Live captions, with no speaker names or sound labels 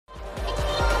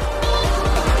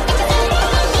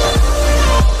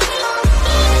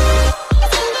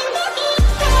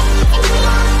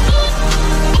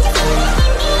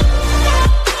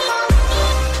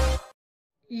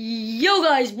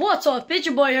What's up? It's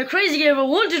your boy here, Crazy Gamer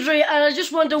 123, and I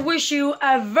just want to wish you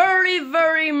a very,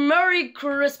 very Merry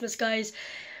Christmas, guys.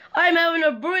 I'm having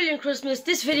a brilliant Christmas.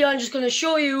 This video I'm just going to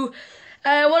show you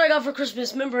what I got for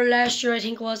Christmas. Remember last year, I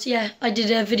think it was, yeah, I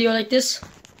did a video like this,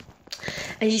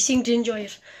 and you seem to enjoy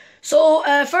it. So,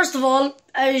 first of all,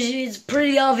 it's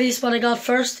pretty obvious what I got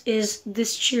first is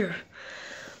this chair.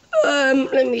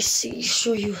 Let me see,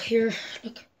 show you here,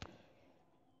 look.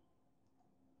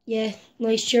 Yeah,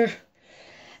 nice chair.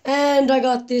 And I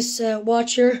got this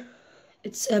watch here.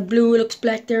 It's blue, it looks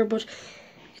black there, but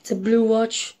it's a blue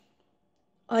watch.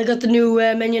 I got the new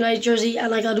Man United jersey,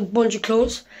 and I got a bunch of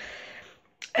clothes.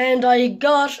 And I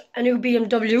got a new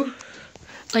BMW,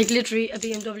 like literally a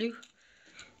BMW.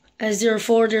 A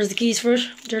 04, there's the keys for it.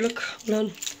 There, look, hold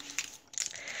on.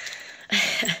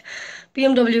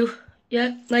 BMW,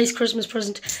 yeah, nice Christmas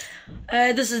present.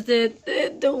 This is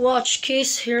the watch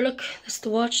case here, look. That's the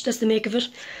watch, that's the make of it.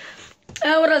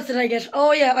 What else did I get?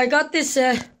 Oh yeah, I got this,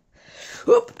 let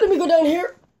me go down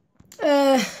here.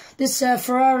 This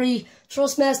Ferrari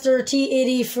Thrustmaster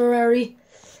T80 Ferrari.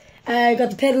 I got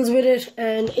the pedals with it,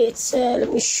 and it's,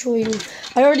 let me show you.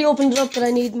 I already opened it up, but I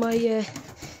need my,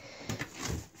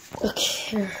 look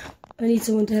here. I need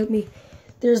someone to help me.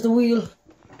 There's the wheel.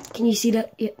 Can you see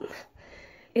that? Yeah.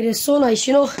 It is so nice,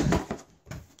 you know.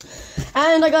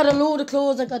 And I got a load of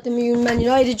clothes. I got the Man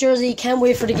United jersey. Can't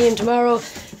wait for the game tomorrow.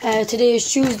 Today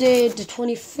is Tuesday, the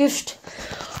 25th.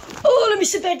 Oh, let me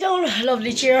sit back down.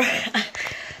 Lovely chair.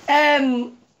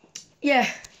 Yeah,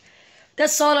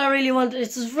 that's all I really want.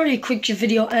 It's a very quick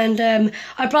video, and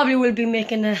I probably will be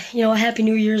making a, you know, a Happy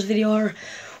New Year's video or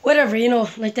whatever, you know,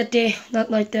 like that day,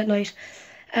 not like that night.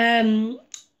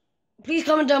 Please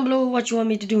comment down below what you want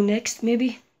me to do next,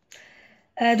 maybe.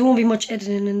 There won't be much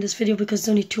editing in this video because it's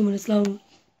only 2 minutes long,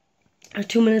 or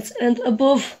 2 minutes and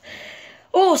above.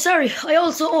 Oh, sorry, I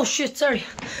also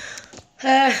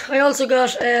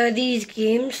got these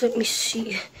games. Let me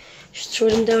see, just throw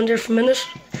them down there for a minute.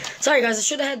 Sorry guys, I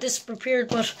should have had this prepared,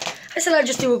 but I said I'd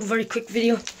just do a very quick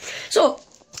video. So,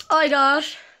 I got,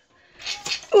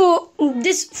 oh,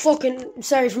 this fucking,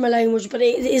 sorry for my language, but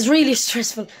it is really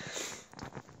stressful.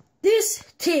 This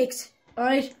takes,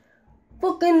 alright,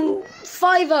 fucking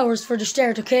 5 hours for the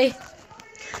start, okay?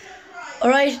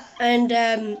 Alright,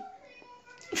 and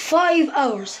 5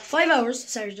 hours,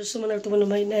 sorry, there's someone out the window,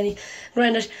 my nanny,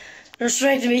 granddad, they're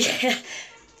distracting me.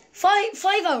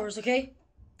 5 hours, okay?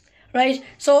 Right,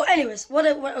 so anyways,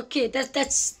 okay,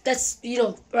 that's, you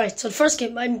know, right, so the first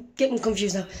game, I'm getting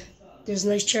confused now. There's a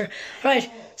nice chair. Right,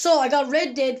 so I got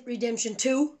Red Dead Redemption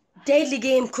 2, deadly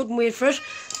game, couldn't wait for it,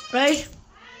 right?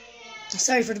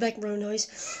 Sorry for the background noise.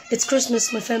 It's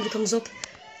Christmas, my family comes up,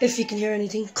 if you can hear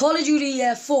anything. Call of Duty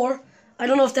 4, I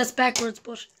don't know if that's backwards,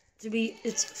 but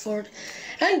it's forward.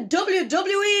 And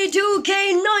WWE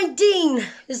 2K19.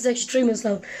 This is actually 3 minutes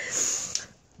long.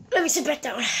 Let me sit back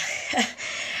down.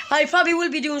 I probably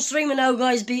will be doing streaming now,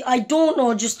 guys. I don't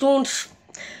know, just don't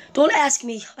ask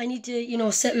me. I need to, you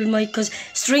know, settle my, because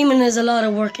streaming is a lot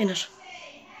of work in it.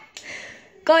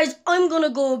 Guys, I'm gonna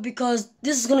go because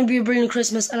this is gonna be a brilliant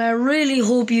Christmas, and I really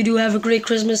hope you do have a great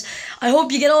Christmas. I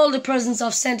hope you get all the presents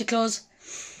off Santa Claus.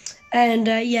 And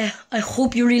yeah, I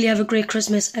hope you really have a great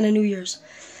Christmas and a New Year's.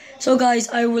 So guys,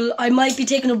 I might be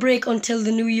taking a break until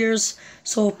the New Year's,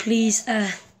 so please,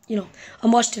 you know,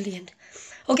 and watch till the end.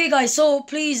 Okay guys, so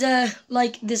please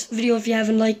like this video if you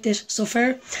haven't liked it so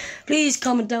far. Please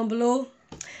comment down below,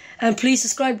 and please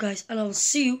subscribe guys, and I will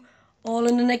see you all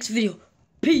in the next video.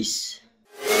 Peace.